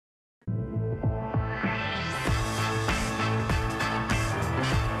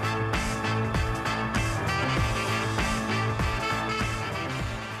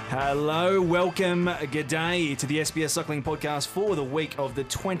Hello, welcome, g'day to the SBS Cycling Podcast for the week of the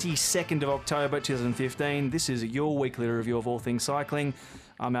 22nd of October 2015. This is your weekly review of all things cycling.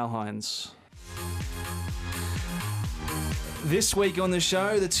 I'm Al Hinds. This week on the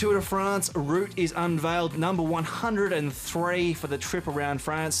show, the Tour de France route is unveiled. Number 103 for the trip around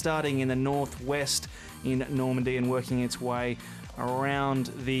France, starting in the northwest in Normandy and working its way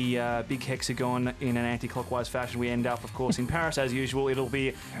around the big hexagon in an anti-clockwise fashion. We end up, of course, in Paris as usual. It'll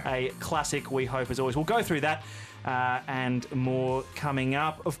be a classic, we hope, as always. We'll go through that and more coming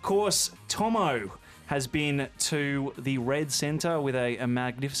up. Of course, Tomo has been to the Red Centre with a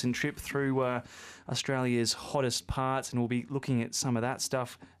magnificent trip through Australia's hottest parts, and we'll be looking at some of that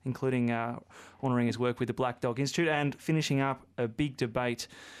stuff, including honouring his work with the Black Dog Institute and finishing up a big debate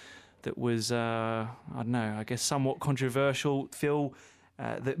that was, I guess somewhat controversial, Phil,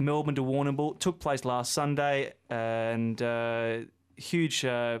 that Melbourne to Warrnambool took place last Sunday, and huge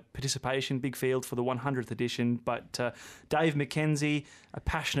participation, big field for the 100th edition. But Dave McKenzie, a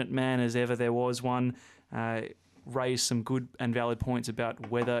passionate man as ever there was one, raised some good and valid points about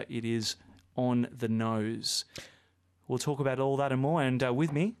whether it is on the nose. We'll talk about all that and more, and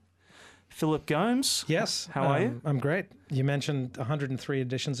with me, Philip Gomes. Yes. How are you? I'm great. You mentioned 103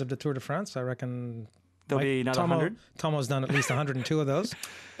 editions of the Tour de France. I reckon there'll be another 100. Tomo's done at least 102 of those.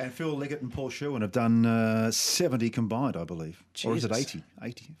 And Phil Liggett and Paul Schuwen have done 70 combined, I believe. Jesus. Or is it 80?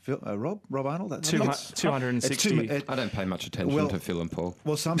 80. Phil, Rob Arnold? That's 260. I don't pay much attention to Phil and Paul.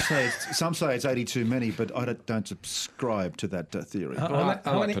 Well, some say it's 80 too many, but I don't subscribe to that theory. How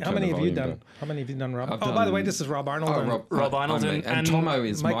many have you done? How many have you done, Rob? By the way, this is Rob Arnold. Rob Arnold and Tomo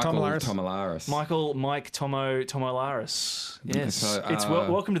is Michael Tomalaris. Mike Tomalaris. Yes. So, it's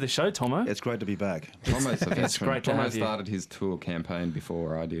welcome to the show, Tomo. It's great to be back. Tomo's a veteran. It's great to Tomo have you. started his tour campaign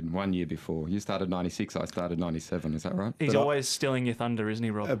before I did, 1 year before. You started 96, I started 97, is that right? He's always stealing your thunder, isn't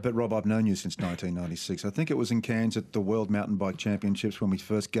he, Rob? But Rob, I've known you since 1996. I think it was in Cairns at the World Mountain Bike Championships when we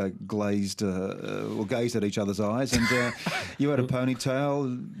first gazed at each other's eyes. And you had a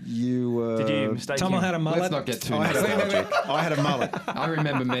ponytail. Did you mistake Tomo him? had a mullet. Let's not get too nostalgic. I had a mullet. I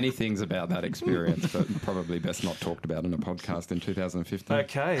remember many things about that experience, but probably best not talked about in a podcast in 2015.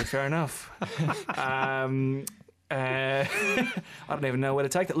 Okay, fair enough. I don't even know where to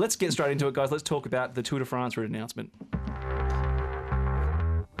take that. Let's get straight into it, guys. Let's talk about the Tour de France route announcement.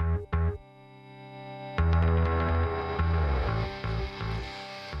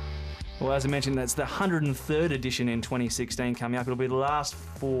 Well, as I mentioned, that's the 103rd edition in 2016 coming up. It'll be the last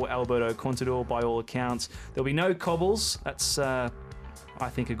for Alberto Contador by all accounts. There'll be no cobbles. That's, I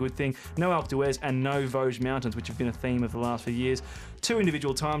think, a good thing. No Alpe d'Huez and no Vosges Mountains, which have been a theme of the last few years. 2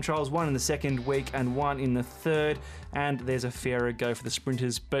 individual time trials, 1 in the second week and 1 in the third. And there's a fairer go for the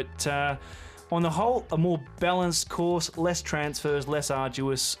sprinters. But on the whole, a more balanced course, less transfers, less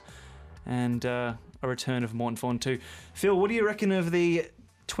arduous, and a return of Mont Ventoux. Phil, what do you reckon of the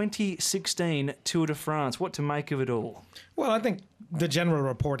 2016 Tour de France? What to make of it all? Well, I think the general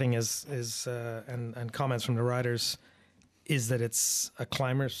reporting is and comments from the riders is that it's a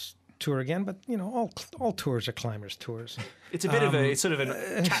climbers tour again, but you know, all tours are climbers tours. It's a bit of it's sort of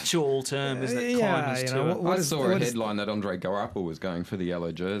a catch-all term, isn't it? Climbers tour. I saw a headline that Andre Garapel was going for the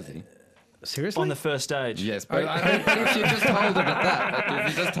yellow jersey. Seriously? On the first stage. Yes, but if you just hold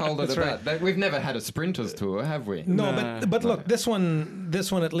it at that, we've never had a sprinters tour, have we? No, but look, this one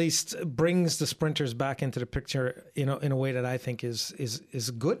at least brings the sprinters back into the picture, you know, in a way that I think is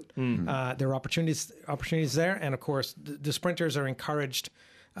good. Mm-hmm. There are opportunities there, and of course, the sprinters are encouraged,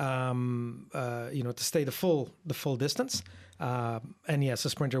 to stay the full distance. And yes, a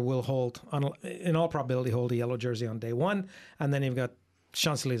sprinter will in all probability, hold a yellow jersey on day one, and then you've got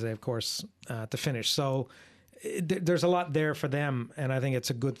Champs-Élysées, of course, to finish. So there's a lot there for them, and I think it's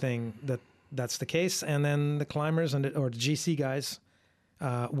a good thing that that's the case. And then the climbers or the GC guys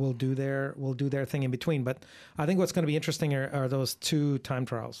will do their thing in between. But I think what's going to be interesting are those 2 time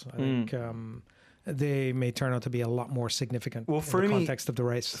trials. I think they may turn out to be a lot more significant in the context of the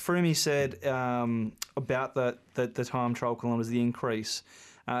race. Froome said about the time trial kilometres, the increase.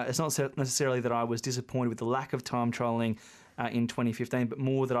 It's not necessarily that I was disappointed with the lack of time trialling in 2015, but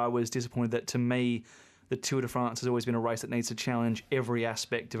more that I was disappointed that, to me, the Tour de France has always been a race that needs to challenge every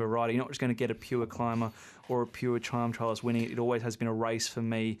aspect of a rider. You're not just going to get a pure climber or a pure time trialist winning it. It always has been a race for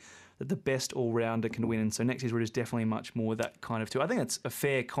me that the best all-rounder can win. And so next year's route is definitely much more that kind of tour. I think that's a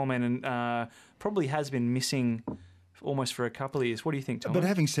fair comment, and probably has been missing almost for a couple of years. What do you think, Tom? But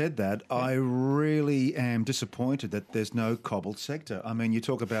having said that, I really am disappointed that there's no cobbled sector. I mean, you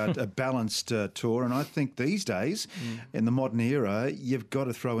talk about a balanced tour, and I think these days, in the modern era, you've got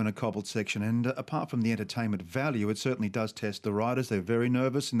to throw in a cobbled section. And apart from the entertainment value, it certainly does test the riders. They're very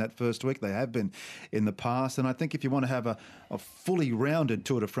nervous in that first week. They have been in the past. And I think if you want to have a fully rounded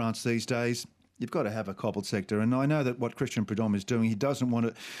Tour de France these days, you've got to have a cobbled sector, and I know that what Christian Prudhomme is doing, he doesn't want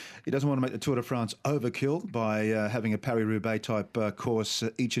to make the Tour de France overkill by having a Paris-Roubaix type course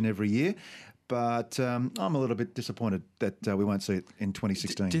each and every year. But I'm a little bit disappointed that we won't see it in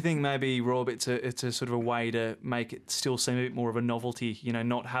 2016. Do you think maybe, Rob, it's a sort of a way to make it still seem a bit more of a novelty? You know,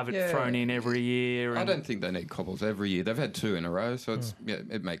 not have it thrown in every year. I don't think they need cobbles every year. They've had 2 in a row, so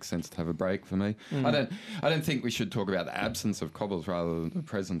it makes sense to have a break for me. I don't think we should talk about the absence of cobbles rather than the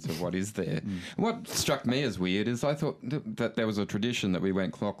presence of what is there. What struck me as weird is I thought that there was a tradition that we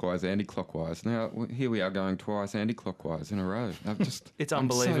went clockwise, anti-clockwise. Now here we are going twice anti-clockwise in a row. It's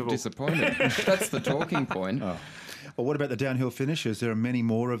unbelievable. I'm so disappointed. That's the talking point. Oh. Well, what about the downhill finishes? There are many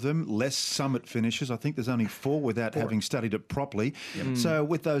more of them, less summit finishes. I think there's only 4 without having studied it properly. So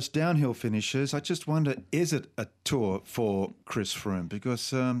with those downhill finishes, I just wonder, is it a tour for Chris Froome? Because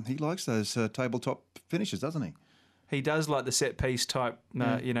he likes those tabletop finishes, doesn't he? He does like the set-piece type,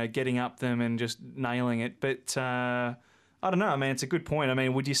 getting up them and just nailing it. But I don't know. I mean, it's a good point. I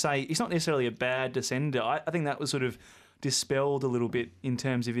mean, would you say he's not necessarily a bad descender? I think that was sort of dispelled a little bit in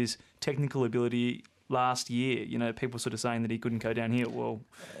terms of his technical ability last year. You know, people sort of saying that he couldn't go downhill. Well,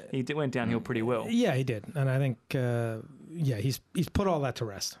 he went downhill pretty well. Yeah, he did, and I think he's put all that to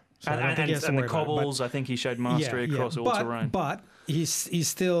rest. So and the cobbles, I think he showed mastery across all terrain. But he's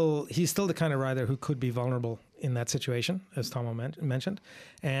still the kind of rider who could be vulnerable in that situation, as Tomo mentioned,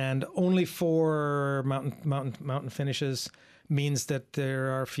 and only 4 mountain finishes means that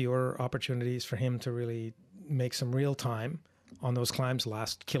there are fewer opportunities for him to really make some real time on those climbs,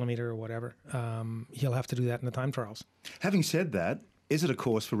 last kilometre or whatever. He'll have to do that in the time trials. Having said that, is it a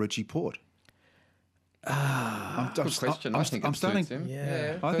course for Richie Porte? Good question. I think it suits him.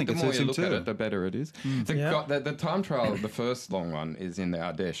 Yeah. I think the it more suits you him look too. at it, the better it is. The time trial, the first long one, is in the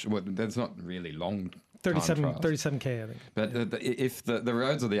Ardèche. Well, there's not really long 37K, I think. But if the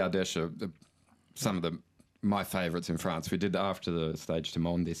roads of the Ardèche are some of my favourites in France. We did after the Stage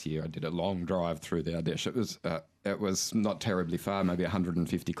Tomo this year. I did a long drive through the Ardèche. It was not terribly far, maybe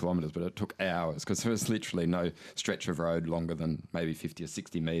 150 kilometres, but it took hours because there was literally no stretch of road longer than maybe 50 or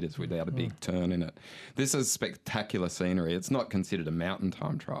 60 metres without a big turn in it. This is spectacular scenery. It's not considered a mountain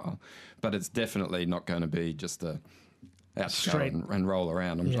time trial, but it's definitely not going to be just a straight and roll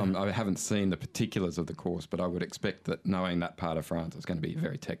around. I haven't seen the particulars of the course, but I would expect that knowing that part of France is going to be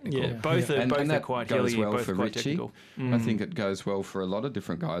very technical. Yeah, both are quite hilly, well both for quite Richie. technical. I think it goes well for a lot of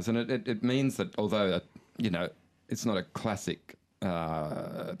different guys, and it means that although it's not a classic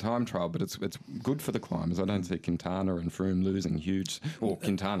time trial, but it's good for the climbers. I don't see Quintana and Froome losing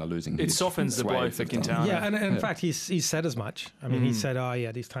Quintana losing. It softens the blow for Quintana. Yeah, and in fact, he's said as much. I mean, he said,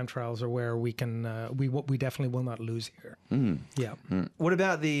 these time trials are where we can, we definitely will not lose here. Yeah. What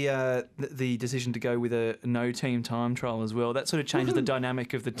about the decision to go with a no team time trial as well? That sort of changes the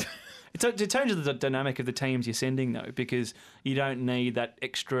dynamic of the. It changes the dynamic of the teams you're sending, though, because you don't need that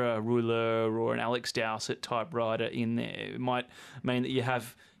extra Rouleur or an Alex Dowsett type rider in there. It might mean that you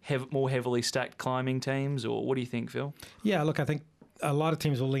have more heavily stacked climbing teams, or what do you think, Phil? Yeah, look, I think a lot of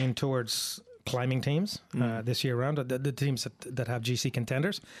teams will lean towards climbing teams this year around, the teams that have GC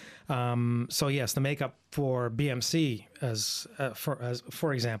contenders. So, yes, the makeup for BMC,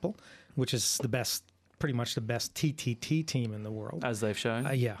 for example, which is pretty much the best TTT team in the world. As they've shown.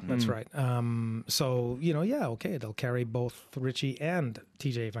 Yeah, that's right. So, okay, they'll carry both Richie and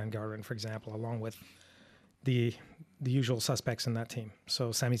TJ Van Garderen, for example, along with the usual suspects in that team.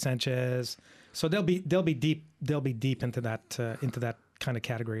 So Sammy Sanchez. So they'll be deep into that kind of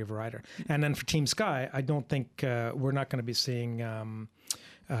category of rider. And then for Team Sky, I don't think we're not going to be seeing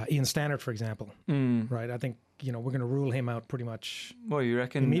Ian Stannard, for example. Right? I think we're going to rule him out pretty much. Well, you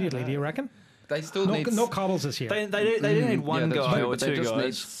reckon immediately? Do you reckon? They still need no cobbles this year. They do need one guy or two guys. They just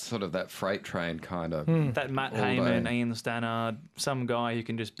need sort of that freight train kind of. That Matt Heyman, Ian Stannard, some guy who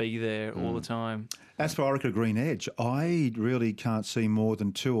can just be there all the time. As for Orica Green Edge, I really can't see more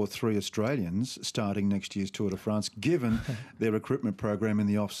than 2 or 3 Australians starting next year's Tour de France, given their recruitment program in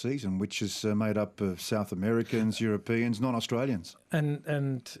the off-season, which is made up of South Americans, Europeans, non-Australians.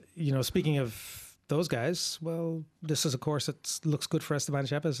 And speaking of those guys, well, this is a course that looks good for Esteban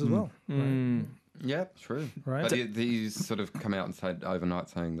Chepes as well. Right? Yeah, true. Right. But he's sort of come out and said overnight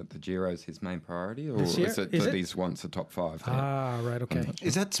saying that the Giro's his main priority, or This year? is it Is that it? he wants a top 5? Right, okay.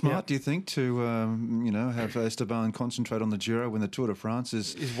 Is that smart, do you think, to have Esteban concentrate on the Giro when the Tour de France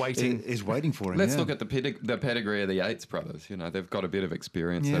is waiting. is waiting for him? Let's look at the pedigree of the Yates brothers. They've got a bit of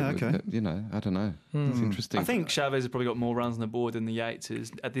experience. Yeah, I don't know. It's interesting. I think Chavez has probably got more runs on the board than the Yates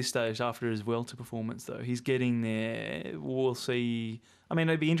is at this stage after his Vuelta performance, though. He's getting there. We'll see. I mean,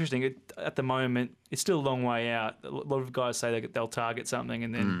 it'd be interesting. At the moment, it's still a long way out. A lot of guys say they'll target something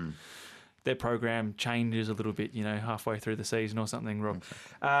and then their program changes a little bit, halfway through the season or something, Rob.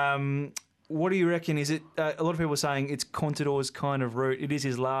 What do you reckon? Is it a lot of people are saying it's Contador's kind of route. It is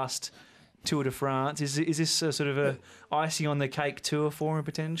his last Tour de France. Is this a sort of a icing on the cake tour for him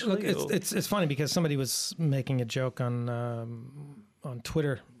potentially? Look, it's funny because somebody was making a joke on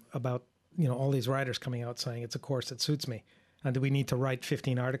Twitter about all these riders coming out saying it's a course that suits me, and we need to write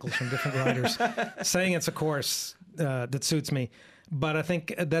 15 articles from different riders saying it's a course that suits me. But I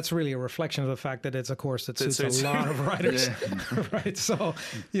think that's really a reflection of the fact that it's a course that suits a lot of riders, right? So,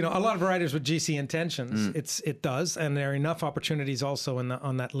 a lot of riders with GC intentions, it does, and there are enough opportunities also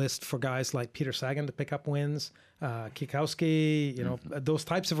on that list for guys like Peter Sagan to pick up wins, Kikowski, those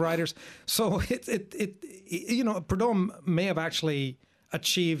types of riders. So Prudhomme may have actually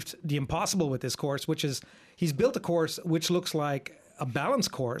achieved the impossible with this course, which is he's built a course which looks like a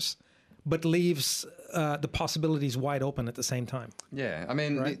balanced course, but leaves the possibilities wide open at the same time. Yeah, I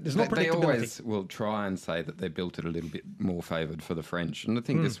mean, right? There's no they predictability. always will try and say that they built it a little bit more favoured for the French, and I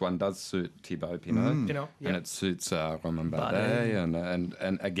think this one does suit Thibaut Pinot, and it suits Romain Bardet,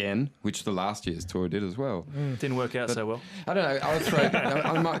 and again, which the last year's tour did as well. Didn't work out so well. I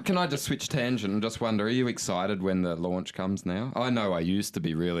don't know. Can I just switch tangent and just wonder, are you excited when the launch comes now? I know I used to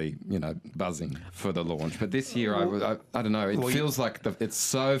be really, buzzing for the launch, but this year I don't know. It feels like it's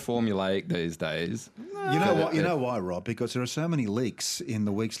so formulaic these days. You know what? You know why, Rob? Because there are so many leaks in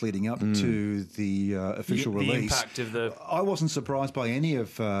the weeks leading up to the official release. The impact of the... I wasn't surprised by any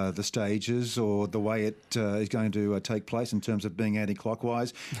of the stages or the way it is going to take place in terms of being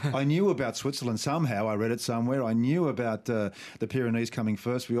anti-clockwise. I knew about Switzerland somehow. I read it somewhere. I knew about the Pyrenees coming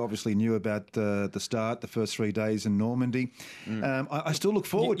first. We obviously knew about the start, the first 3 days in Normandy. I still look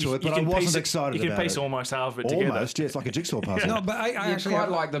forward to it, but I wasn't excited about it. You can piece almost half of it together. Almost, yeah. It's like a jigsaw puzzle. No, but I actually quite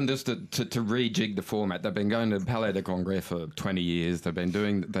like them just to rejig the format. They've been going to Palais de Congrès for 20 years.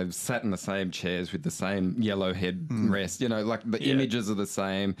 They've sat in the same chairs with the same yellow head rest. Like the images are the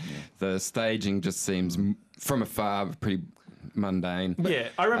same. The staging just seems from afar pretty mundane. Yeah,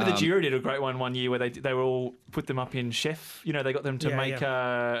 I remember the Giro did a great one year where they were all put them up in chef. They got them to make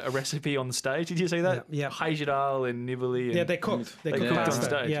a recipe on the stage. Did you see that? Yeah. Heyerdahl and Nibali. Yeah, they cooked. They cooked on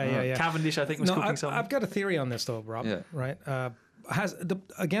stage. Yeah. Cavendish, I think, was cooking something. I've got a theory on this, though, Rob. Yeah. Right.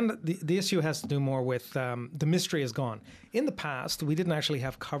 The issue has to do more with the mystery is gone. In the past, we didn't actually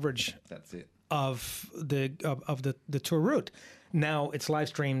have coverage. That's it. Of the tour route. Now it's live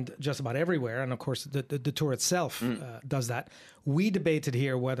streamed just about everywhere, and of course the tour itself does that. We debated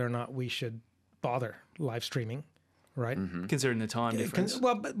here whether or not we should bother live streaming, right? Considering the time difference.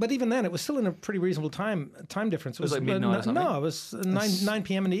 But even then, it was still in a pretty reasonable time difference. It was like midnight or something? No, it was 9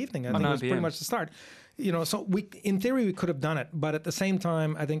 p.m. in the evening. I think it was pretty much the start. So in theory we could have done it, but at the same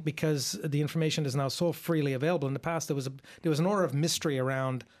time, I think because the information is now so freely available. In the past, there was an aura of mystery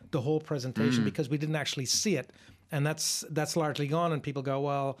around the whole presentation because we didn't actually see it, and that's largely gone. And people go,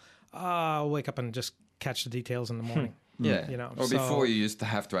 well, I'll wake up and just catch the details in the morning. Yeah, or before you used to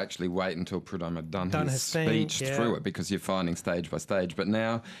have to actually wait until Prudhomme had done his speech through it because you're finding stage by stage. But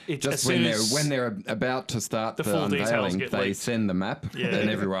now, just when they're about to start the unveiling, they send the map,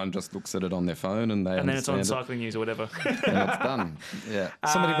 and everyone just looks at it on their phone, and then it's on Cycling News or whatever, and it's done. Yeah,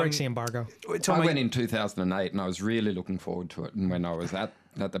 somebody breaks the embargo. I went in 2008, and I was really looking forward to it. And when I was at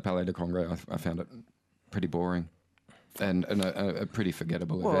the Palais de Congrès, I found it pretty boring. And a pretty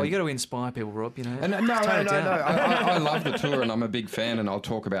forgettable event. Well, you got to inspire people, Rob. No. I love the tour, and I'm a big fan, and I'll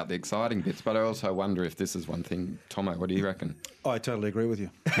talk about the exciting bits. But I also wonder if this is one thing. Tomo, what do you reckon? I totally agree with you.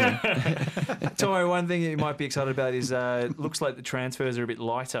 Tomo, one thing you might be excited about is looks like the transfers are a bit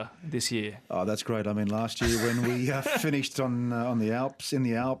lighter this year. Oh, that's great. I mean, last year when we finished in the Alps,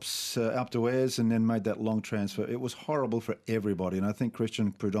 Alpe d'Huez, and then made that long transfer, it was horrible for everybody. And I think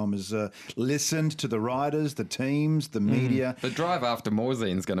Christian Prudhomme has listened to the riders, the teams, the media. The drive after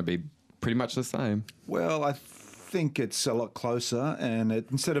Morzine is going to be pretty much the same. Well, I think it's a lot closer, and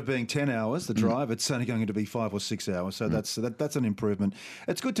instead of being 10 hours, the drive, it's only going to be 5 or 6 hours. So that's an improvement.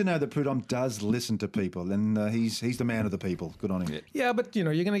 It's good to know that Prudhomme does listen to people, and he's the man of the people. Good on him. Yeah, but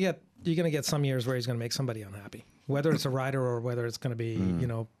you're going to get some years where he's going to make somebody unhappy, whether it's a rider or whether it's going to be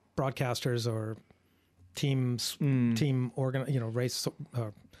broadcasters or team organizers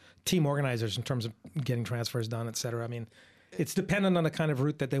in terms of getting transfers done, etc. I mean, it's dependent on the kind of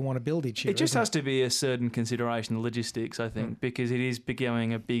route that they want to build each year. It just has to be a certain consideration of logistics, I think, because it is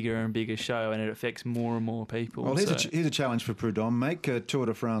becoming a bigger and bigger show and it affects more and more people. Well, here's a challenge for Prudhomme. Make a Tour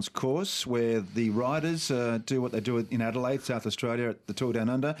de France course where the riders do what they do in Adelaide, South Australia, at the Tour Down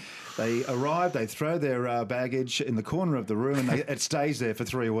Under. They arrive, they throw their baggage in the corner of the room and it stays there for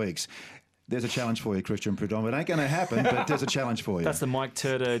 3 weeks. There's a challenge for you, Christian Prudhomme. It ain't going to happen, but there's a challenge for you. That's the Mike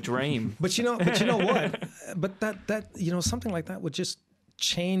Turter dream. But you know what? But that something like that would just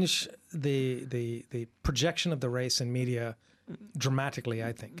change the projection of the race in media dramatically,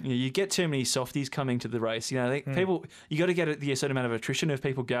 I think. Yeah, you get too many softies coming to the race. You know, people. You got to get a certain amount of attrition of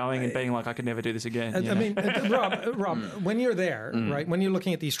people going and being like, I could never do this again. I mean, Rob, when you're there, right? When you're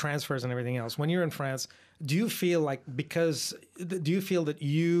looking at these transfers and everything else, when you're in France, do you feel that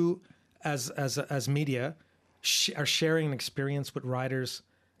you as media are sharing an experience with riders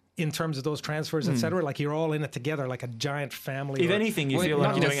in terms of those transfers, etc.? Like you're all in it together, like a giant family. If anything, you feel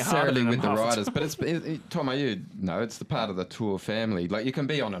like you're doing it harder than with the riders, but Tomo, it's the part of the tour family. Like you can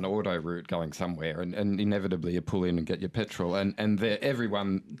be on an auto route going somewhere, and inevitably you pull in and get your petrol, and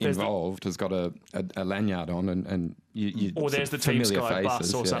everyone involved has got a lanyard on, and you or there's the Team Sky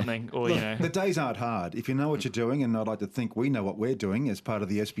bus or something. Or Look, the days aren't hard if you know what you're doing, and I'd like to think we know what we're doing as part of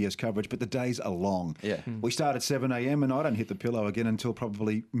the SBS coverage. But the days are long. Yeah, we start at 7 a.m. and I don't hit the pillow again until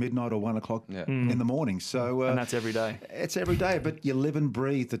probably midnight or 1 o'clock in the morning. So and that's every day. It's every day, but you live and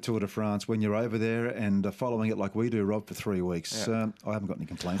breathe the Tour de France when you're over there and following it like we do, Rob, for 3 weeks. I haven't got any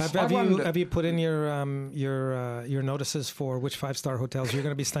complaints. Have you put in your notices for which 5-star hotels you're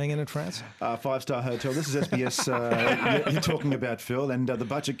going to be staying in France? 5-star hotel. This is SBS. You're talking about, Phil, and the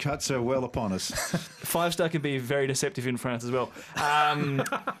budget cuts are well upon us. 5-star can be very deceptive in France as well.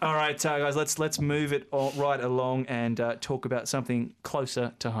 All right, guys, let's move it right along and talk about something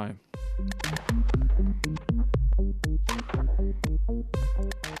closer to home.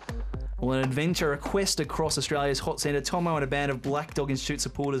 Well, an adventure, a quest across Australia's hot centre. Tomo and a band of Black Dog Institute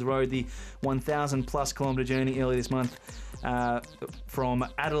supporters rode the 1,000-plus kilometre journey earlier this month from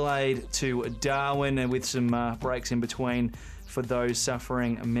Adelaide to Darwin, and with some breaks in between for those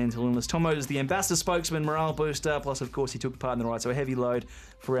suffering mental illness. Tomo is the ambassador, spokesman, morale booster, plus, of course, he took part in the ride, so a heavy load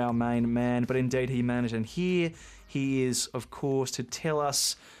for our main man, but indeed he managed, and here he is, of course, to tell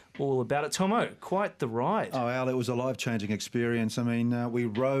us all about it. Tomo, quite the ride. Oh, Al, it was a life-changing experience. I mean, we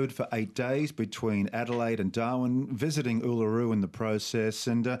rode for 8 days between Adelaide and Darwin, visiting Uluru in the process.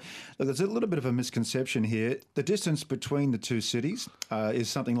 And look, there's a little bit of a misconception here. The distance between the two cities is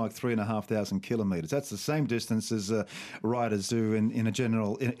something like 3,500 kilometres. That's the same distance as riders do in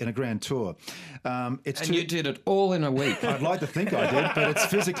a grand tour. You did it all in a week. I'd like to think I did, but it's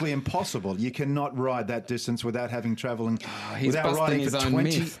physically impossible. You cannot ride that distance without without riding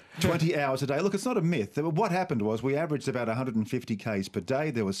for 20 hours a day. Look, it's not a myth. What happened was we averaged about 150 Ks per day.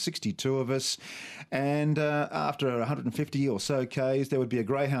 There were 62 of us. And after 150 or so Ks, there would be a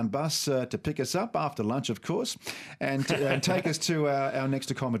Greyhound bus to pick us up after lunch, of course, and take us to our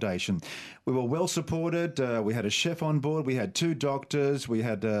next accommodation. We were well supported. We had a chef on board. We had 2 doctors. We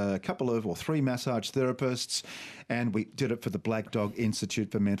had a couple of or 3 massage therapists. And we did it for the Black Dog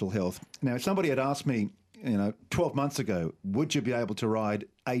Institute for Mental Health. Now, if somebody had asked me, 12 months ago, would you be able to ride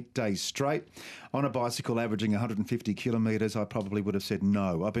 8 days straight on a bicycle averaging 150 kilometres, I probably would have said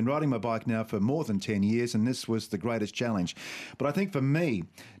no. I've been riding my bike now for more than 10 years, and this was the greatest challenge. But I think for me,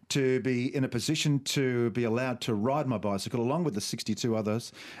 to be in a position to be allowed to ride my bicycle along with the 62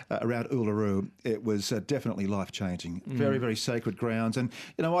 others around Uluru, it was definitely life-changing. Very, very sacred grounds. And,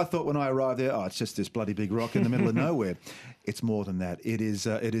 I thought when I arrived there, it's just this bloody big rock in the middle of nowhere. It's more than that. It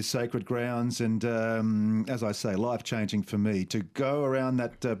is sacred grounds and, as I say, life-changing for me. To go around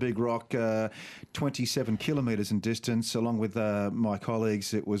that big rock, 27 kilometres in distance, along with my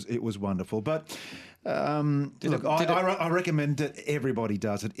colleagues, it was wonderful. But I recommend that everybody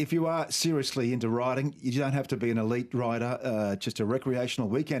does it. If you are seriously into riding, you don't have to be an elite rider, just a recreational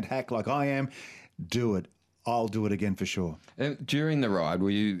weekend hack like I am. Do it. I'll do it again for sure. During the ride,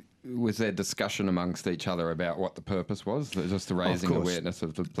 was there discussion amongst each other about what the purpose was? Just the raising awareness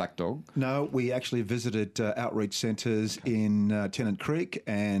of the black dog? No, we actually visited outreach centres in Tennant Creek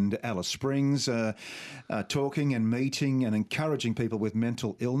and Alice Springs, talking and meeting and encouraging people with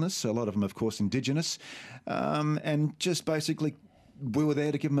mental illness, a lot of them, of course, Indigenous, and just basically we were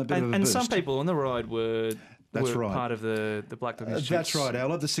there to give them a bit of a boost. And some people on the ride were That's were right. part of the Black Dog Institute. That's right,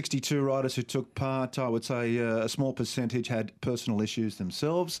 Al. Of the 62 riders who took part, I would say a small percentage had personal issues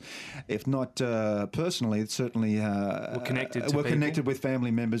themselves. If not personally, certainly Were were connected with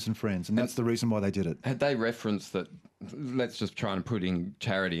family members and friends, and that's the reason why they did it. Had they referenced that? Let's just try and putting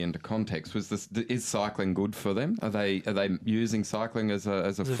charity into context. Is cycling good for them? Are they using cycling as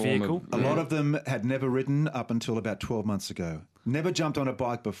a form vehicle? of? A lot of them had never ridden up until about 12 months ago. Never jumped on a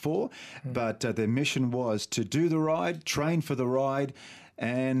bike before, but their mission was to do the ride, train for the ride,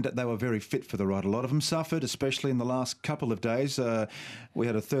 and they were very fit for the ride. A lot of them suffered, especially in the last couple of days. We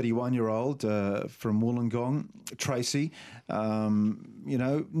had a 31-year-old from Wollongong, Tracy,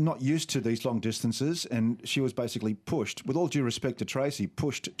 not used to these long distances, and she was basically pushed, with all due respect to Tracy,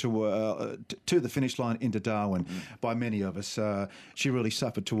 pushed to the finish line into Darwin by many of us. She really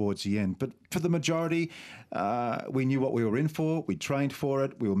suffered towards the end. But for the majority, we knew what we were in for. We trained for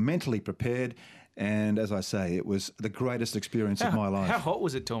it. We were mentally prepared. And as I say, it was the greatest experience of my life. How hot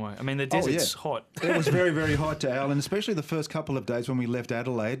was it, Tomo? I mean, the desert's hot. It was very, very hot, Al, and especially the first couple of days when we left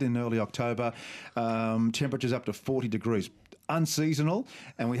Adelaide in early October, temperatures up to 40 degrees. Unseasonal,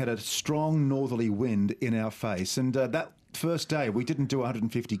 and we had a strong northerly wind in our face. And that first day, we didn't do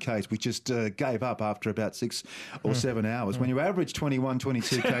 150 Ks. We just gave up after about 6 or 7 hours. When you average 21,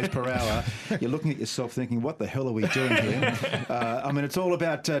 22 Ks per hour, you're looking at yourself thinking, what the hell are we doing here? It's all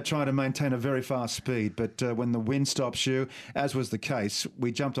about trying to maintain a very fast speed. But when the wind stops you, as was the case,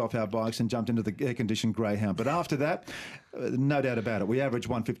 we jumped off our bikes and jumped into the air-conditioned Greyhound. But after that, no doubt about it, we averaged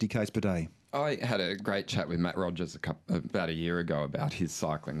 150 Ks per day. I had a great chat with Matt Rogers about a year ago about his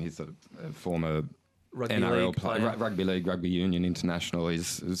cycling. He's a former Rugby NRL league player, rugby league, rugby union, international.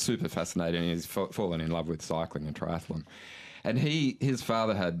 He's super fascinating. He's fallen in love with cycling and triathlon. And his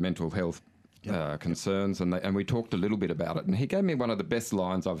father had mental health concerns, and we talked a little bit about it. And he gave me one of the best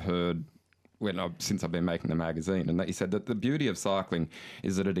lines I've heard since I've been making the magazine, and that he said that the beauty of cycling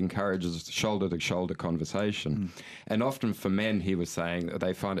is that it encourages shoulder-to-shoulder conversation. And often for men, he was saying that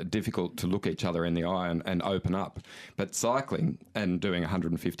they find it difficult to look each other in the eye and open up. But cycling and doing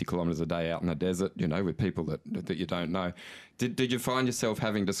 150 kilometres a day out in the desert, with people that you don't know, did you find yourself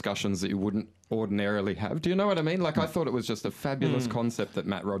having discussions that you wouldn't ordinarily have? Do you know what I mean? Like, I thought it was just a fabulous concept that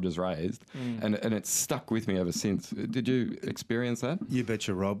Matt Rogers raised, and it's stuck with me ever since. Did you experience that? You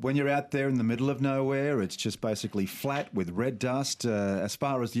betcha, Rob. When you're out there in the middle of nowhere, it's just basically flat with red dust. As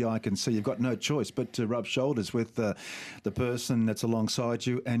far as the eye can see, you've got no choice but to rub shoulders with the person that's alongside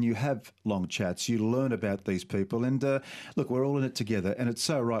you, and you have long chats. You learn about these people, and look, we're all in it together, and it's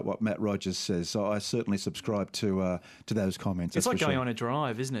so right what Matt Rogers says. So I certainly subscribe to those comments. It's like going on a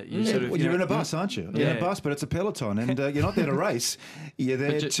drive, isn't it? You're in a bus, aren't you? You're in a bus, but it's a peloton, and you're not there to race. You're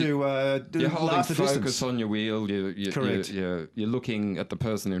there you're holding focus distance on your wheel. Correct. You're looking at the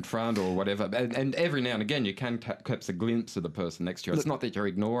person in front or whatever, and every now and again you can catch a glimpse of the person next to you. It's not that you're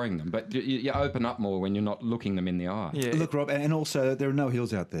ignoring them, but you open up more when you're not looking them in the eye. Yeah. Look, Rob, and also there are no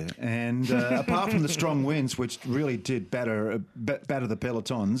hills out there, and apart from the strong winds, which really did batter the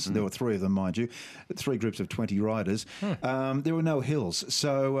pelotons, there were 3 of them, mind you, 3 groups of 20 riders. There were no hills,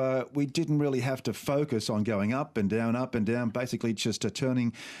 so we didn't really have to focus on going up and down, basically just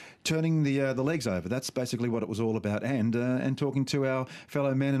turning the legs over. That's basically what it was all about, and talking to our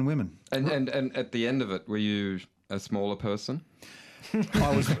fellow men and women. And at the end of it, were you a smaller person?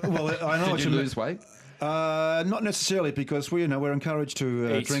 I was. Well, I know. Did you lose weight? Not necessarily, because we're encouraged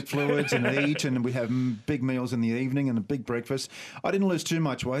to drink fluids and eat, and we have big meals in the evening and a big breakfast. I didn't lose too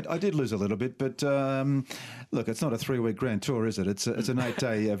much weight. I did lose a little bit, but look, it's not a 3-week Grand Tour, is it? It's an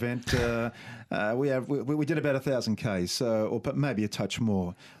 8-day event. We did about 1,000 Ks, or maybe a touch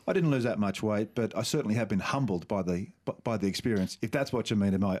more. I didn't lose that much weight, but I certainly have been humbled by the experience. If that's what you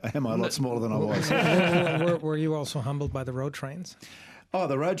mean, am I a lot smaller than I was? Were you also humbled by the road trains? Oh,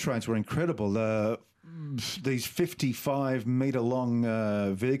 the road trains were incredible. These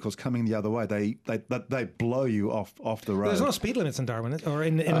 55-metre-long vehicles coming the other way, they blow you off the road. There's no speed limits in Darwin, or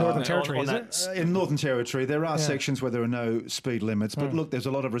in Northern Territory, is it? In Northern Territory, there are sections where there are no speed limits. But look, there's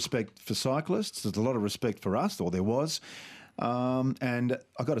a lot of respect for cyclists. There's a lot of respect for us, or there was. And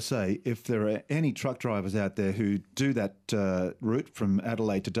I've got to say, if there are any truck drivers out there who do that route from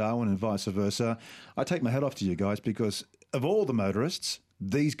Adelaide to Darwin and vice versa, I take my hat off to you guys, because of all the motorists,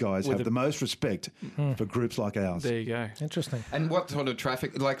 these guys have the most respect for groups like ours. There you go. Interesting. And what sort of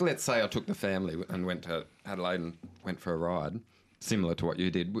traffic? Like, let's say I took the family and went to Adelaide and went for a ride, similar to what you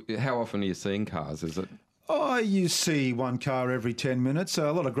did. How often are you seeing cars? Is it? Oh, you see one car every 10 minets.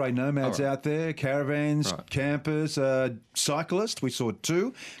 A lot of grey nomads out there, caravans, campers, cyclists. We saw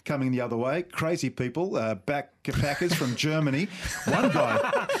 2 coming the other way. Crazy people back backpackers from Germany. One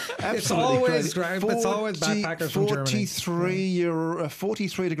guy, absolutely always crazy. it's always backpackers from Germany.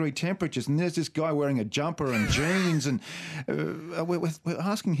 43-degree temperatures, and there's this guy wearing a jumper and jeans, and we're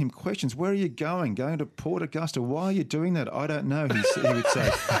asking him questions. Where are you going? Going to Port Augusta? Why are you doing that? I don't know. He would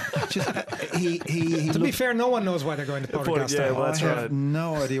say. To be fair, no one knows why they're going to Port Augusta. Yeah, well, that's I right. have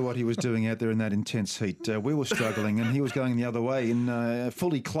no idea what he was doing out there in that intense heat. We were struggling, and he was going the other way, in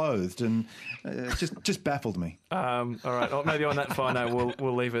fully clothed, and just baffled me. All right. Well, maybe on that fine note,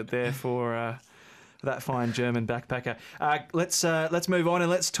 we'll leave it there for that fine German backpacker. Let's move on and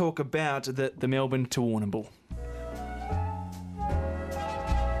let's talk about the Melbourne to Warrnambool.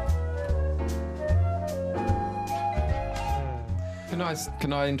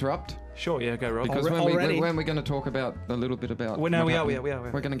 Can I interrupt? Sure, yeah, go, Rob. Because Already? when we're going to talk about a little bit about. Well, no, what we are. happened, We are.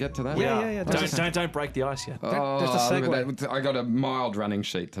 We're going to get to that. Yeah. Don't break the ice yet. There's the look at segue. that. I got a mild running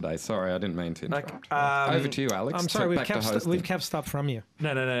sheet today. Sorry, I didn't mean to interrupt. Over to you, Alex. I'm sorry, Back to hosting. we've kept stuff from you.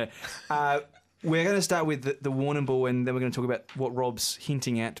 No. We're going to start with the Warrnambool, and then we're going to talk about what Rob's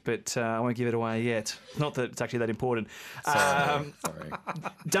hinting at, but I won't give it away yet. Not that it's actually that important. Sorry.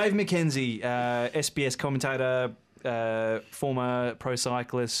 Dave McKenzie, SBS commentator, former pro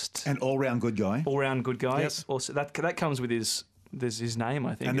cyclist, An all-round good guy. all-round good guy. Yes. Also, that comes with his name,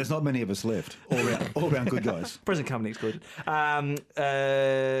 I think. And there's not many of us left. All-round good guys. Present company excluded.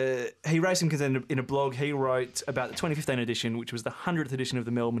 He raced him in a blog he wrote about the 2015 edition, which was the 100th edition of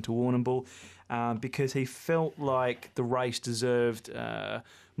the Melbourne to Warrnambool, because he felt like the race deserved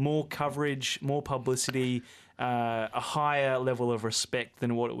more coverage, more publicity, a higher level of respect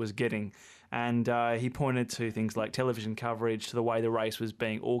than what it was getting. And he pointed to things like television coverage, to the way the race was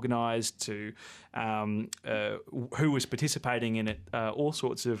being organised, to who was participating in it, all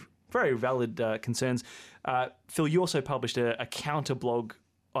sorts of very valid concerns. Phil, you also published a counter blog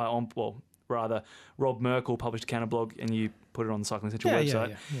Rob Merkel published a counter blog, and you put it on the Cycling Central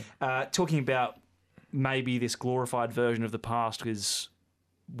website, talking about maybe this glorified version of the past is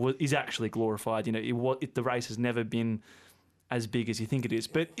actually glorified. You know, the race has never been as big as you think it is.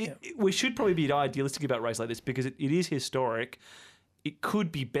 But we should probably be idealistic about a race like this because it is historic. It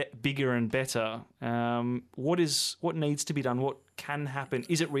could be bigger and better. What needs to be done? What can happen?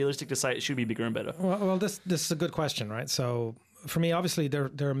 Is it realistic to say it should be bigger and better? Well, this is a good question, right? So for me, obviously,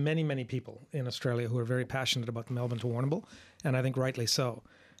 there are many people in Australia who are very passionate about the Melbourne to Warrnambool, and I think rightly so.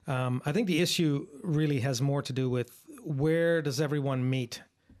 I think the issue really has more to do with where does everyone meet.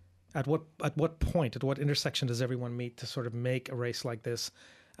 At what point, at what intersection does everyone meet to sort of make a race like this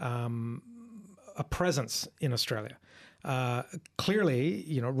a presence in Australia? Clearly,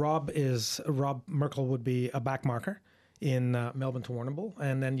 you know, Rob Merkel would be a backmarker in Melbourne to Warrnambool,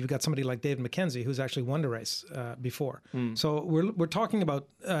 and then you've got somebody like David McKenzie who's actually won the race before. So we're talking about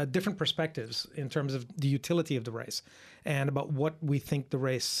different perspectives in terms of the utility of the race and about what we think the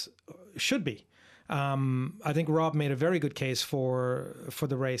race should be. I think Rob made a very good case for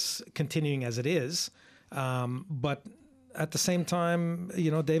the race continuing as it is, but at the same time, you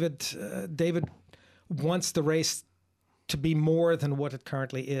know, David wants the race to be more than what it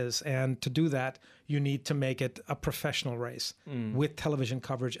currently is, and to do that, you need to make it a professional race with television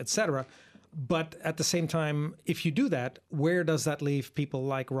coverage, etc. But at the same time, if you do that, where does that leave people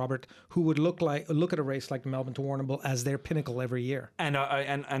like Robert, who would look at a race like the Melbourne to Warrnambool as their pinnacle every year? And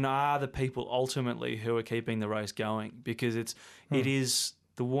are the people ultimately who are keeping the race going? Because it is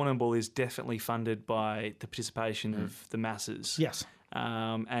the Warrnambool is definitely funded by the participation of the masses. Yes.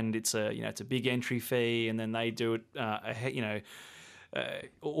 And it's a big entry fee, and then they do it.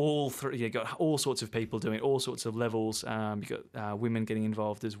 You've got all sorts of people doing it, all sorts of levels. You've got women getting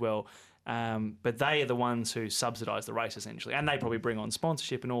involved as well. But they are the ones who subsidise the race essentially, and they probably bring on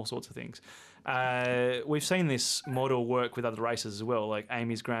sponsorship and all sorts of things. We've seen this model work with other races as well, like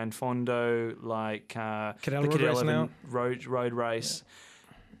Amy's Grand Fondo, like the Cadell Road Race.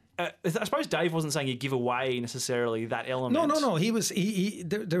 I suppose Dave wasn't saying you give away necessarily that element. No.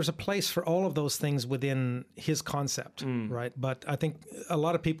 There's a place for all of those things within his concept, right? But I think a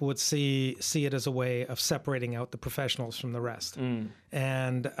lot of people would see it as a way of separating out the professionals from the rest.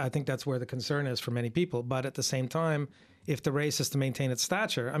 And I think that's where the concern is for many people. But at the same time, if the race is to maintain its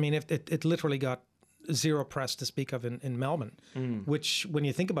stature, I mean, if it literally got zero press to speak of in Melbourne, which when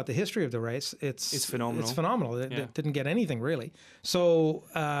you think about the history of the race, it's phenomenal. It's phenomenal. It didn't get anything really. So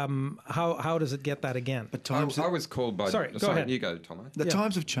how does it get that again? But I was called by... Sorry, go ahead. You go, Tomo. The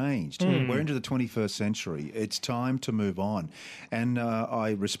times have changed. We're into the 21st century. It's time to move on. And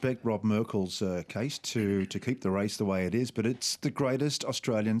I respect Rob Merkel's case to keep the race the way it is, but it's the greatest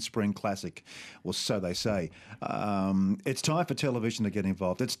Australian spring classic, or so they say. It's time for television to get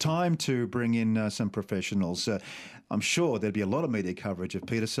involved. It's time to bring in some professionals. I'm sure there'd be a lot of media coverage if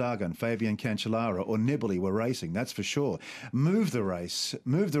Peter Sagan, Fabian Cancellara or Nibali were racing, that's for sure. Move the race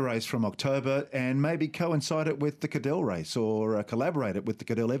from October and maybe coincide it with the Cadell race or collaborate it with the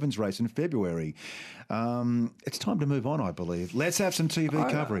Cadell-Evans race in February. It's time to move on, I believe. Let's have some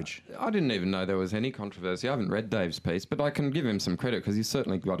TV coverage. I didn't even know there was any controversy. I haven't read Dave's piece, but I can give him some credit because he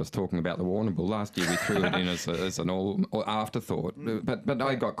certainly got us talking about the Warrnambool. Last year we threw it in as an all afterthought. But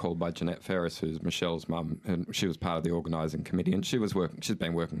I got called by Jeanette Ferris, who's Michelle's mum, and she was part of the organising committee, and she's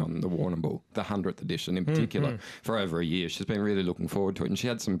been working on the Warrnambool, the 100th edition in particular, for over a year. She's been really looking forward to it, and she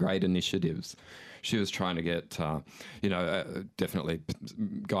had some great initiatives. She was trying to get, definitely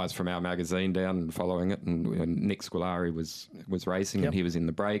guys from our magazine down and following it. And Nick Scolari was racing, and he was in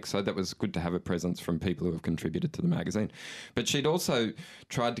the break. So that was good to have a presence from people who have contributed to the magazine. But she'd also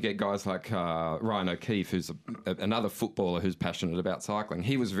tried to get guys like Ryan O'Keefe, who's another footballer who's passionate about cycling.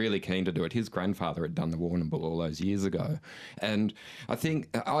 He was really keen to do it. His grandfather had done the Warrnambool all those years ago. And I think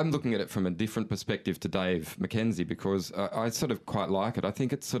I'm looking at it from a different perspective to Dave McKenzie because I sort of quite like it. I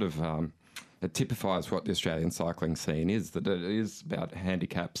think it's sort of... it typifies what the Australian cycling scene is, that it is about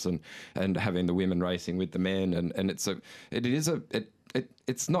handicaps and having the women racing with the men, and it's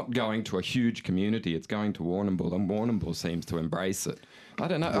not going to a huge community. It's going to Warrnambool, and Warrnambool seems to embrace it. I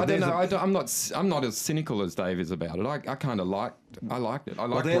don't know. I'm not as cynical as Dave is about it. I kind of liked it. I like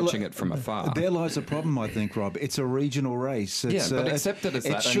watching it from afar. There lies the problem, I think, Rob. It's a regional race. But accepted as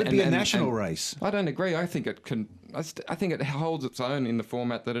that. It should be a national race. I don't agree. I think it can. I think it holds its own in the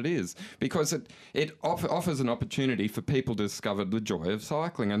format that it is because it offers an opportunity for people to discover the joy of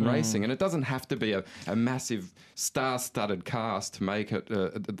cycling and racing, and it doesn't have to be a massive star-studded cast to make it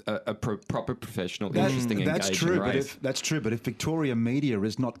a proper professional, interesting, engaging race. That's true, but if Victoria media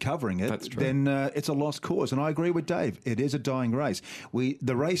is not covering it, then it's a lost cause. And I agree with Dave. It is a dying race.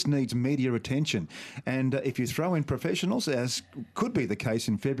 The race needs media attention, and if you throw in professionals, as could be the case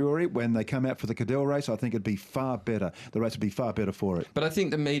in February when they come out for the Cadell race, I think it'd be far better. The race would be far better for it. But I think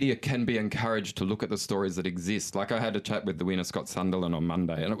the media can be encouraged to look at the stories that exist. Like I had a chat with the winner, Scott Sunderland, on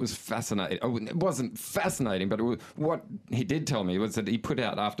Monday, and it was fascinating. It wasn't fascinating, but what he did tell me was that he put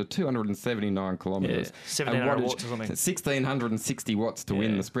out after 279 kilometres, 1,700 watts or something, 1,660 watts to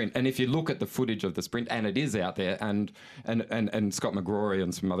win the sprint. And if you look at the footage of the sprint, and it is out there, and Scott McGrory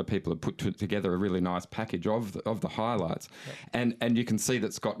and some other people have put together a really nice package of the highlights, and you can see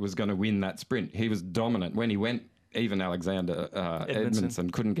that Scott was going to win that sprint. He was dominant when he went. Even Alexander Edmondson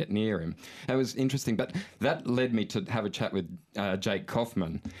couldn't get near him. It was interesting, but that led me to have a chat with Jake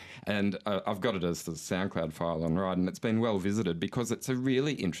Kaufman, and I've got it as the SoundCloud file on Ride, and it's been well visited because it's a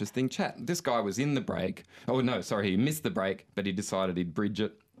really interesting chat. This guy was in the break. Oh, no, sorry, he missed the break, but he decided he'd bridge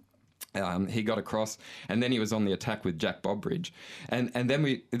it. He got across, and then he was on the attack with Jack Bobridge, and then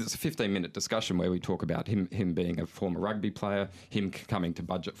it was a 15-minute discussion where we talk about him being a former rugby player, him coming to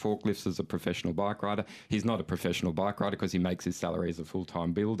budget forklifts as a professional bike rider. He's not a professional bike rider because he makes his salary as a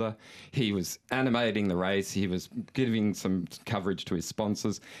full-time builder. He was animating the race. He was giving some coverage to his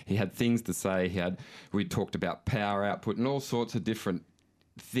sponsors. He had things to say. We talked about power output and all sorts of different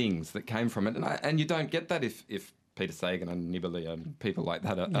things that came from it, and you don't get that if Peter Sagan and Nibali and people like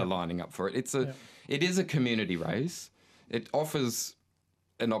that are lining up for it. It is a community race. It offers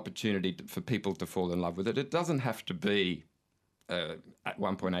an opportunity for people to fall in love with it. It doesn't have to be at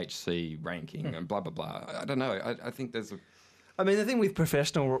 1.HC ranking and blah, blah, blah. I don't know. I think there's I mean, the thing with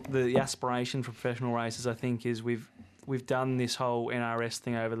the aspiration for professional races, I think, is we've done this whole NRS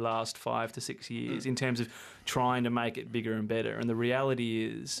thing over the last 5 to 6 years in terms of trying to make it bigger and better. And the reality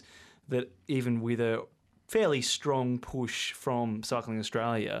is that even with a fairly strong push from Cycling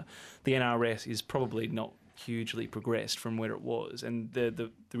Australia, the NRS is probably not hugely progressed from where it was, and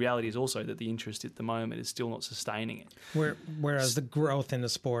the reality is also that the interest at the moment is still not sustaining it. Whereas the growth in the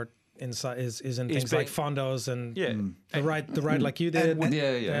sport is in things like fondos and the ride like you did,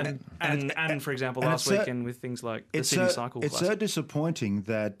 and for example last weekend with things like the Sydney Cycle Classic. It's so disappointing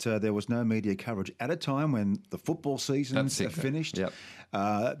that there was no media coverage at a time when the football seasons are finished. Yep.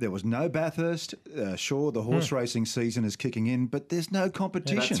 There was no Bathurst. Sure, the horse racing season is kicking in, but there's no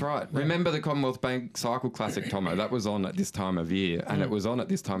competition. Yeah, that's right. Remember the Commonwealth Bank Cycle Classic, Tomo? That was on at this time of year, and it was on at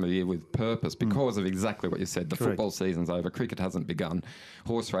this time of year with purpose because of exactly what you said. The football season's over, cricket hasn't begun,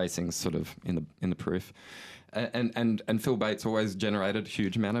 horse racing's sort of in the periph. And Phil Bates always generated a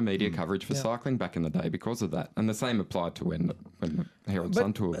huge amount of media coverage for cycling back in the day because of that. And the same applied to when the Herald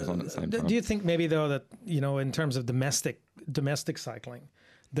Sun Tour was on at the same time. Do you think maybe, though, that, in terms of domestic cycling,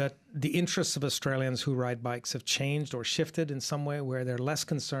 that the interests of Australians who ride bikes have changed or shifted in some way where they're less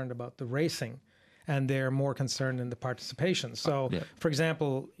concerned about the racing and they're more concerned in the participation? So, for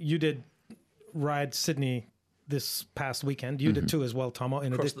example, you did ride Sydney this past weekend. You did too as well, Tomo.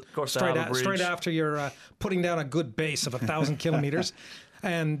 Straight after you're putting down a good base of 1,000 kilometers.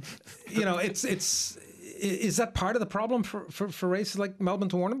 And, is that part of the problem for races like Melbourne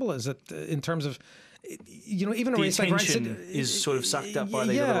to Warrnambool? Is it in terms of, even a race like Ride Sydney is sort of sucked up by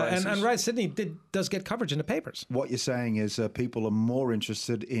these other races. And Ride Sydney does get coverage in the papers. What you're saying is people are more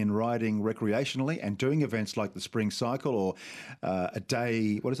interested in riding recreationally and doing events like the Spring Cycle or a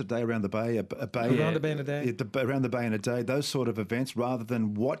day. What is it? Day around the bay, a bay around the bay in a day. Around the bay in a day. Those sort of events, rather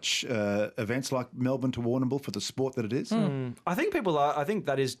than watch events like Melbourne to Warrnambool for the sport that it is. I think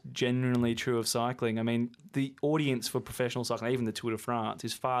that is genuinely true of cycling. I mean, the audience for professional cycling, even the Tour de France,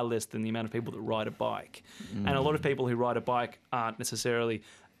 is far less than the amount of people that ride a bike. And a lot of people who ride a bike aren't necessarily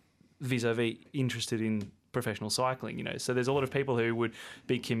vis-a-vis interested in professional cycling, So there's a lot of people who would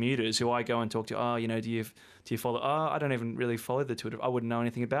be commuters who I go and talk to, do you follow? I don't even really follow the Tour. I wouldn't know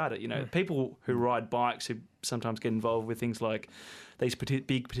anything about it, People who ride bikes who sometimes get involved with things like these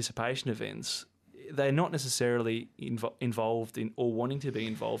big participation events, they're not necessarily involved in or wanting to be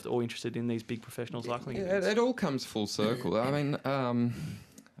involved or interested in these big professional cycling events. It all comes full circle. I mean, I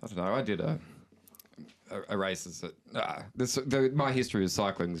don't know, I did a race my history of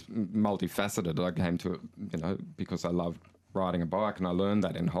cycling is multifaceted. I came to it, because I loved riding a bike, and I learned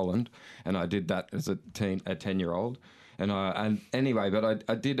that in Holland, and I did that as a 10-year-old. And anyway, but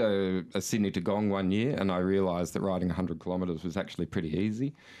I did a Sydney to Gong one year, and I realised that riding 100 kilometres was actually pretty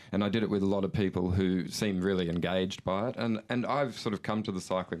easy. And I did it with a lot of people who seemed really engaged by it. And I've sort of come to the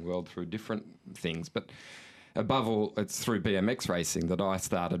cycling world through different things, but above all, it's through BMX racing that I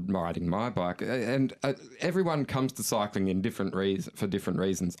started riding my bike. And everyone comes to cycling for different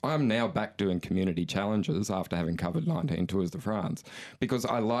reasons. I'm now back doing community challenges after having covered 19 Tours de France because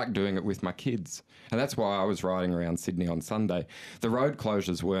I like doing it with my kids. And that's why I was riding around Sydney on Sunday. The road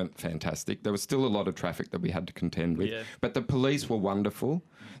closures weren't fantastic. There was still a lot of traffic that we had to contend with. Yeah. But the police were wonderful.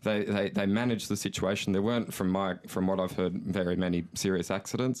 They managed the situation. There weren't, from what I've heard, very many serious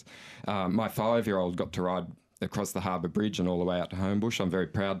accidents. My 5-year-old got to ride across the Harbour Bridge and all the way out to Homebush. I'm very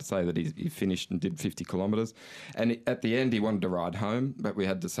proud to say that he finished and did 50 kilometres. And at the end, he wanted to ride home, but we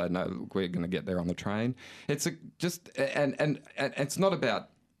had to say, no, look, we're going to get there on the train. It's and it's not about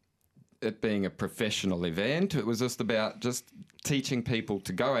it being a professional event. It was just about just teaching people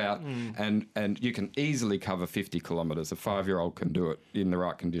to go out and you can easily cover 50 kilometres. A 5-year-old can do it in the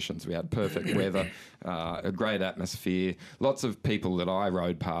right conditions. We had perfect weather, a great atmosphere. Lots of people that I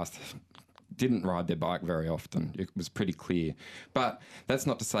rode past didn't ride their bike very often. It was pretty clear. But that's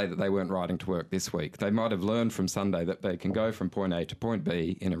not to say that they weren't riding to work this week. They might have learned from Sunday that they can go from point A to point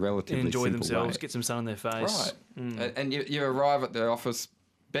B in a relatively enjoy simple themselves, way. Get some sun on their face. Right. And you arrive at the office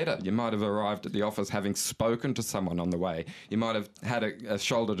better. You might have arrived at the office having spoken to someone on the way. You might have had a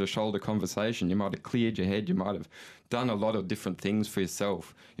shoulder-to-shoulder conversation. You might have cleared your head. You might have done a lot of different things for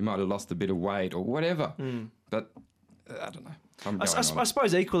yourself. You might have lost a bit of weight or whatever. But I don't know. I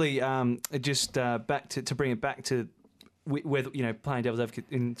suppose equally, just back to bring it back to whether playing devil's advocate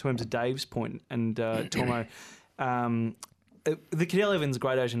in terms of Dave's point and Tomo, the Cadell Evans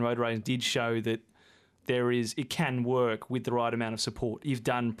Great Asian Road Race did show that it can work with the right amount of support if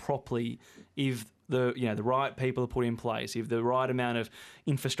done properly, if the right people are put in place, if the right amount of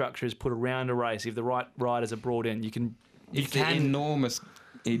infrastructure is put around a race, if the right riders are brought in, you can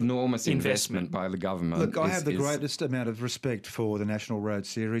enormous investment by the government. Look, I have the greatest amount of respect for the National Road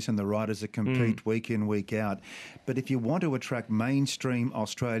Series and the riders that compete week in, week out. But if you want to attract mainstream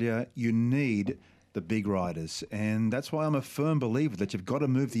Australia, you need the big riders. And that's why I'm a firm believer that you've got to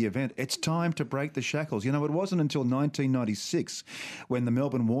move the event. It's time to break the shackles. It wasn't until 1996 when the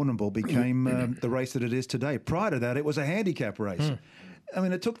Melbourne Warrnambool became the race that it is today. Prior to that, it was a handicap race. I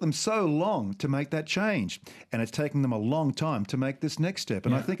mean, it took them so long to make that change, and it's taken them a long time to make this next step,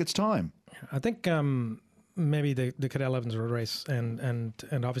 and I think it's time. I think maybe the Cadell Evans Road Race and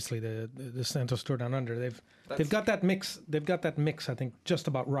obviously the Santos Tour Down Under, they've got that mix. They've got that mix, I think, just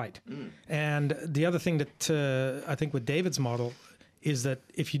about right. And the other thing that I think with David's model is that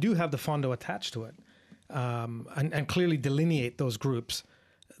if you do have the fondo attached to it and clearly delineate those groups,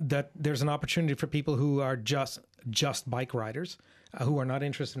 that there's an opportunity for people who are just bike riders, who are not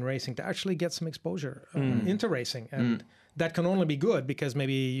interested in racing, to actually get some exposure into racing. And that can only be good because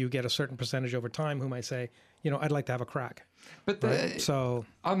maybe you get a certain percentage over time who might say, I'd like to have a crack. But So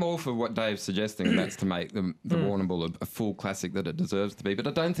I'm all for what Dave's suggesting, and that's to make the Warrnambool a full classic that it deserves to be. But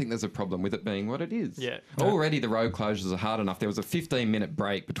I don't think there's a problem with it being what it is. Yeah. Already the road closures are hard enough. There was a 15-minute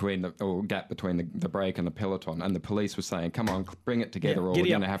break gap between the break and the peloton, and the police were saying, "Come on, bring it together, or we're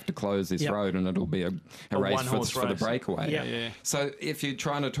going to have to close this road, and it'll be a race for the breakaway." Yeah. So if you're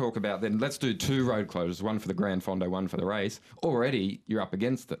trying to talk about then let's do 2 road closures, one for the Grand Fondo, one for the race. Already you're up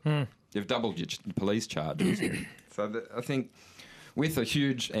against it. You've doubled your police charges. So I think with a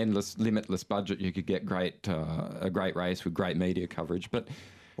huge, endless, limitless budget, you could get a great race with great media coverage. But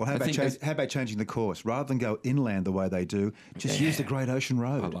Well, how about changing the course? Rather than go inland the way they do, just use the Great Ocean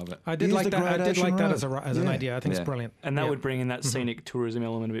Road. I love it. I did like that as an idea. I think it's brilliant. And that would bring in that scenic tourism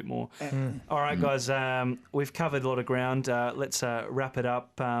element a bit more. All right, guys, we've covered a lot of ground. Let's wrap it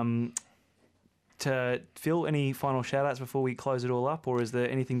up. Phil, any final shout-outs before we close it all up, or is there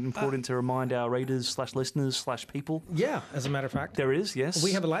anything important to remind our readers / listeners / people? Yeah, as a matter of fact. There is, yes.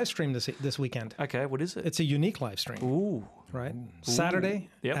 We have a live stream this weekend. Okay, what is it? It's a unique live stream. Ooh. Right? Saturday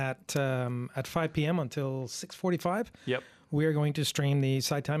at 5 p.m. until 6:45. Yep. We are going to stream the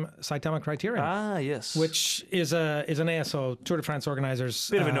Saitama Criterium. Ah, yes. Which is an ASO Tour de France organizers.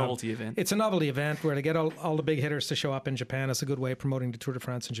 Bit of a novelty event. It's a novelty event where they get all the big hitters to show up in Japan. It's a good way of promoting the Tour de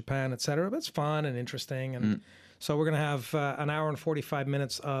France in Japan, etc. But it's fun and interesting. And so we're going to have an hour and 45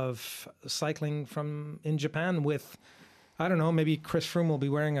 minutes of cycling in Japan with, I don't know, maybe Chris Froome will be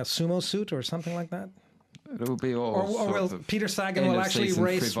wearing a sumo suit or something like that. It'll be all or Peter Sagan will actually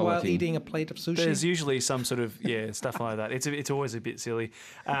race while eating a plate of sushi. There's usually some sort of stuff like that. It's always a bit silly.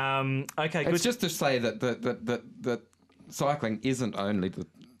 Okay, good. It's just to say that cycling isn't only the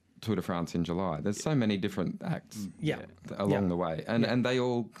Tour de France in July. There's so many different acts along the way, and they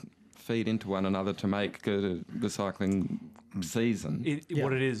all feed into one another to make the cycling season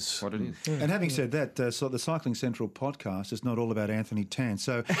what it is. What it is. And having said that, so the Cycling Central podcast is not all about Anthony Tan.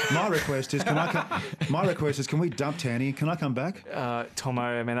 So my request is, can we dump Tanny? Can I come back? Tomo,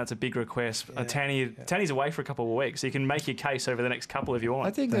 I mean, that's a big request. Tanny's away for a couple of weeks, so you can make your case over the next couple if you want.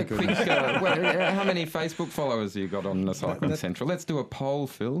 I think that quick. How many Facebook followers have you got on the Cycling Central? Let's do a poll,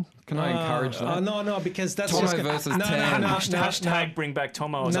 Phil. Can I encourage that? No, because that's Tomo just versus Tan. Hashtag bring back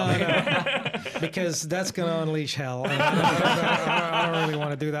Tomo or something. Because that's going to unleash hell. I don't really want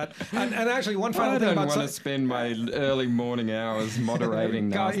to do that. And actually, one final thing about... I don't want to spend my early morning hours moderating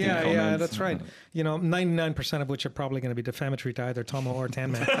nasty comments. Yeah, that's right. 99% of which are probably going to be defamatory to either Tomo or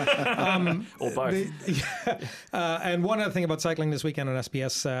Tan Man. Or both. And one other thing about cycling this weekend on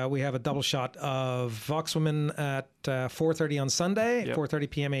SBS, we have a double shot of Voxwomen at 4:30 on Sunday, 4:30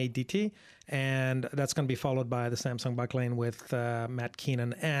 p.m. ADT, and that's going to be followed by the Samsung Bike Lane with Matt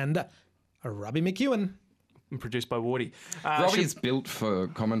Keenan and Robbie McEwen. Produced by Warrnie. Robbie's built for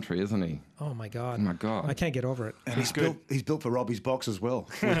commentary, isn't he? Oh my God! I can't get over it. And he's built for Robbie's box as well,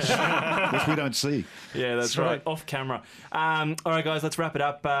 which we don't see. Yeah, that's right. Off camera. All right, guys, let's wrap it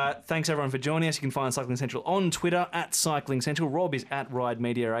up. Thanks everyone for joining us. You can find Cycling Central on Twitter at Cycling Central. Rob is at Ride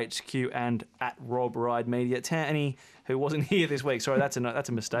Media HQ and at Rob Ride Media. Tanny, who wasn't here this week, sorry, that's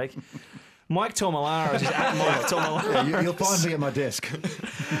a mistake. Mike Tomalaris is at Mike Tomalaris. Yeah, you'll find me at my desk.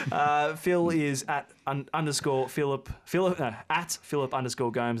 Phil is at at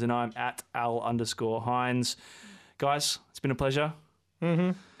Philip_Gomes, and I'm at Al_Hinds. Guys, it's been a pleasure.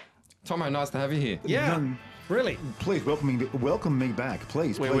 Mm-hmm. Tomo, nice to have you here. Yeah, really. Please welcome me back.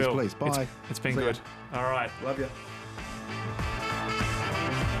 Please. We will. Please. Bye. It's been good. All right. Love you.